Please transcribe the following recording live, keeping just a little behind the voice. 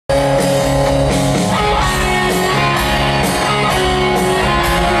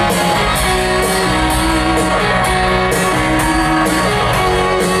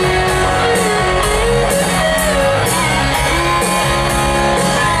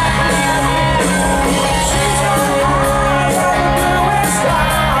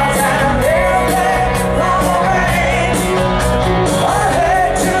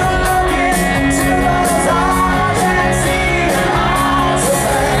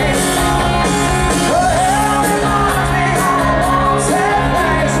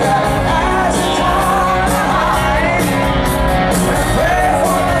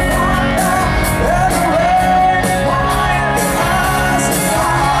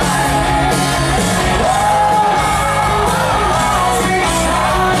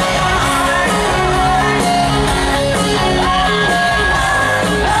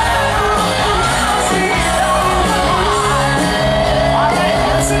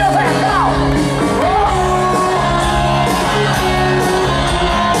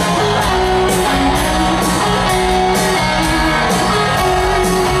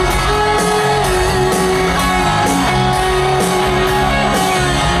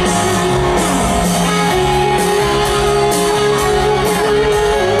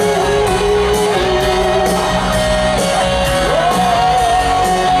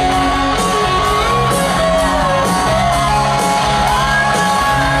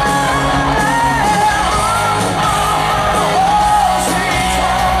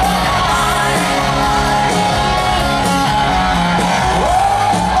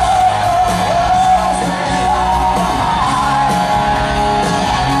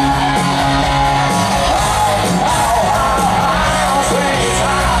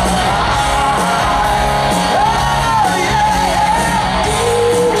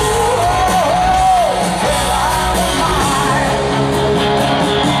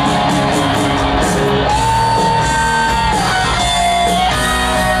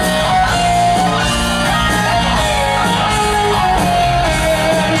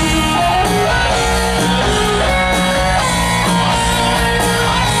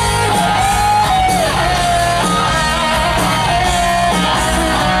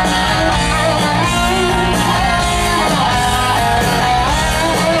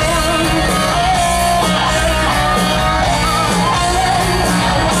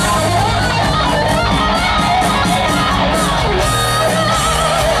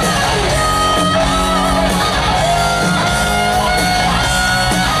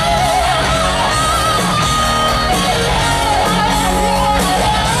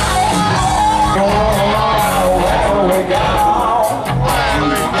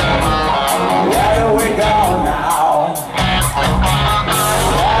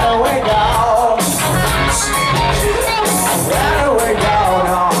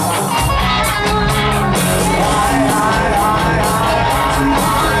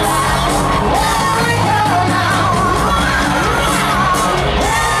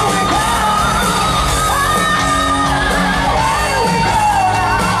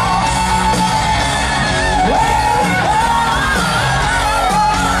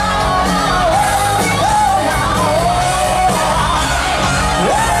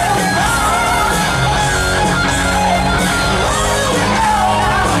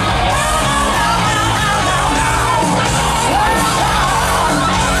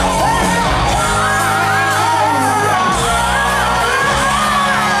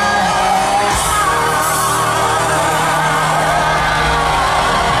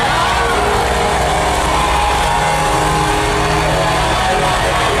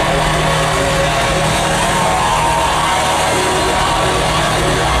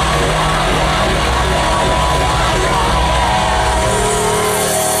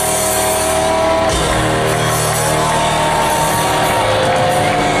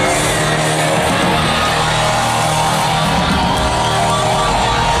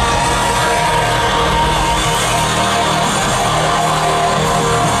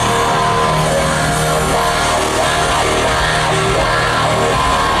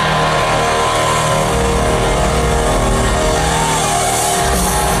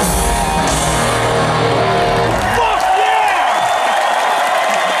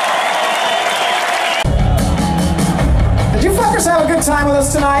good time with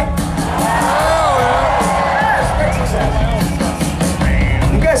us tonight?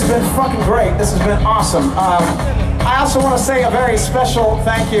 You guys have been fucking great. This has been awesome. I also want to say a very special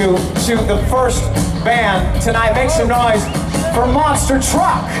thank you to the first band tonight. Make some noise for Monster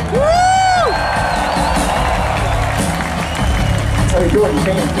Truck. That's how you do it in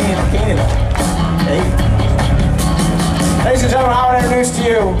Canada. Hey. Ladies and gentlemen, I want to introduce to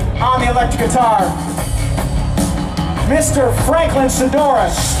you on the electric guitar, Mr. Franklin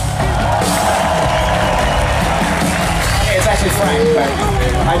Sidoris. Okay, it's actually Frank, but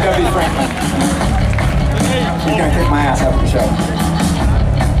I W Franklin. He's gonna kick my ass after the show.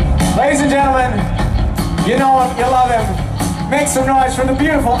 Ladies and gentlemen, you know him, you love him. Make some noise for the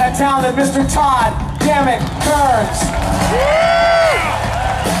beautiful and talented Mr. Todd Dammit Kearns.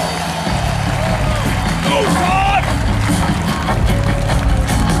 Oh God!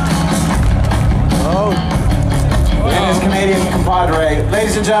 And his Canadian compadre.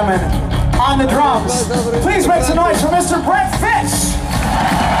 Ladies and gentlemen, on the drums, please make some noise for Mr. Brett Fitch.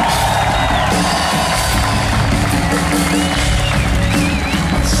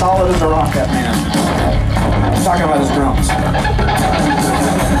 Solid as a rock, that man. I'm talking about his drums.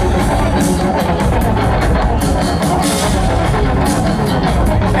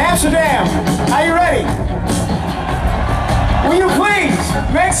 Amsterdam, are you ready? Will you please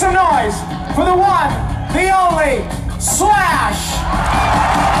make some noise for the one, the only, Slash!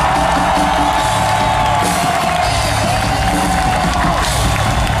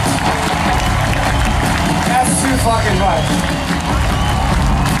 That's too fucking much.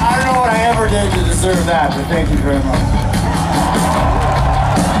 I don't know what I ever did to deserve that, but thank you very much.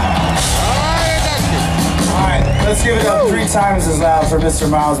 Alright, let's give it up 3 times as loud for Mr.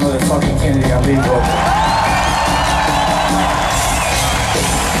 Miles motherfucking Kennedy on lead vocal.